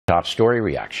Top story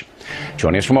reaction.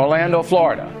 Joining us from Orlando,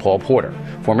 Florida, Paul Porter,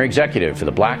 former executive for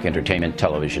the Black Entertainment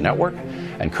Television Network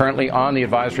and currently on the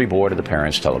advisory board of the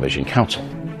Parents Television Council.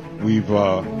 We've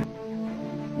lost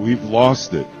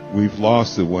it. We've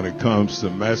lost it when it comes to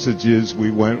messages.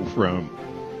 We went from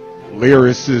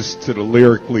lyricists to the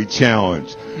lyrically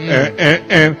challenged.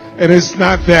 And it's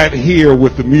not that here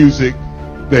with the music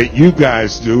that you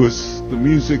guys do. It's the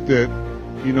music that,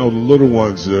 you know, the little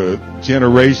ones,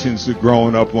 generations are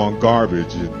growing up on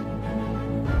garbage.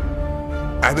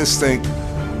 I just think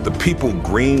the people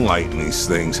greenlighting these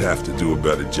things have to do a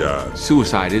better job.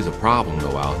 Suicide is a problem,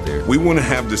 though, out there. We wouldn't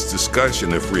have this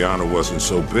discussion if Rihanna wasn't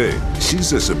so big.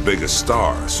 She's just a bigger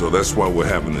star, so that's why we're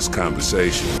having this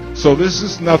conversation. So this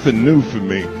is nothing new for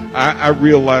me. I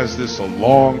realized this a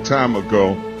long time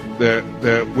ago, that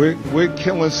we're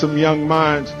killing some young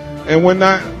minds, and we're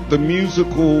not the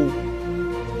musical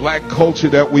black culture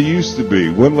that we used to be.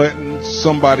 We're letting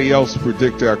somebody else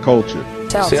predict our culture.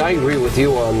 See, I agree with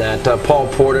you on that, Paul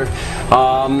Porter.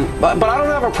 But I don't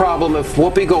have a problem if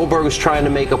Whoopi Goldberg's trying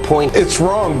to make a point. It's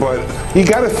wrong, but you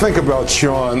got to think about,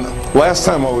 Sean, last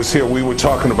time I was here, we were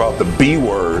talking about the B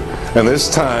word, and this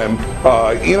time,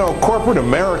 you know, corporate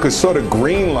America sort of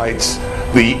greenlights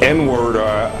the N word,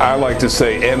 I like to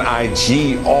say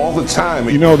N-I-G, all the time.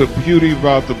 You know, the beauty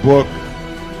about the book,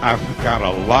 I've got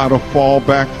a lot of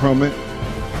fallback from it,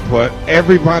 but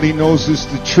everybody knows it's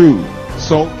the truth.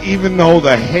 So even though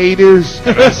the haters,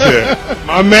 that's it,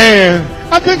 my man.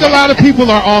 I think a lot of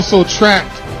people are also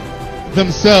trapped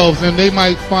themselves, and they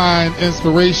might find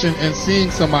inspiration in seeing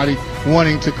somebody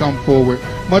wanting to come forward.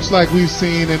 Much like we've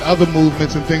seen in other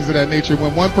movements and things of that nature,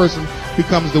 when one person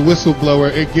becomes the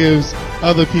whistleblower, it gives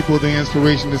other people the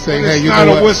inspiration to say, hey, you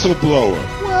know what? It's not a whistleblower.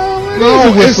 Well,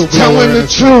 no, it's telling the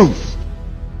truth.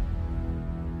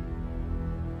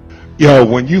 Yo,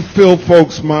 when you fill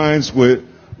folks' minds with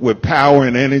power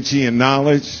and energy and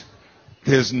knowledge,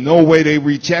 there's no way they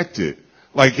reject it.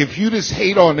 Like, if you just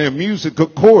hate on their music,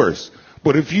 of course,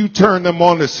 but if you turn them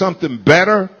on to something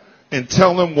better and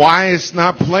tell them why it's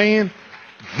not playing,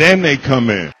 then they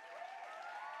come in.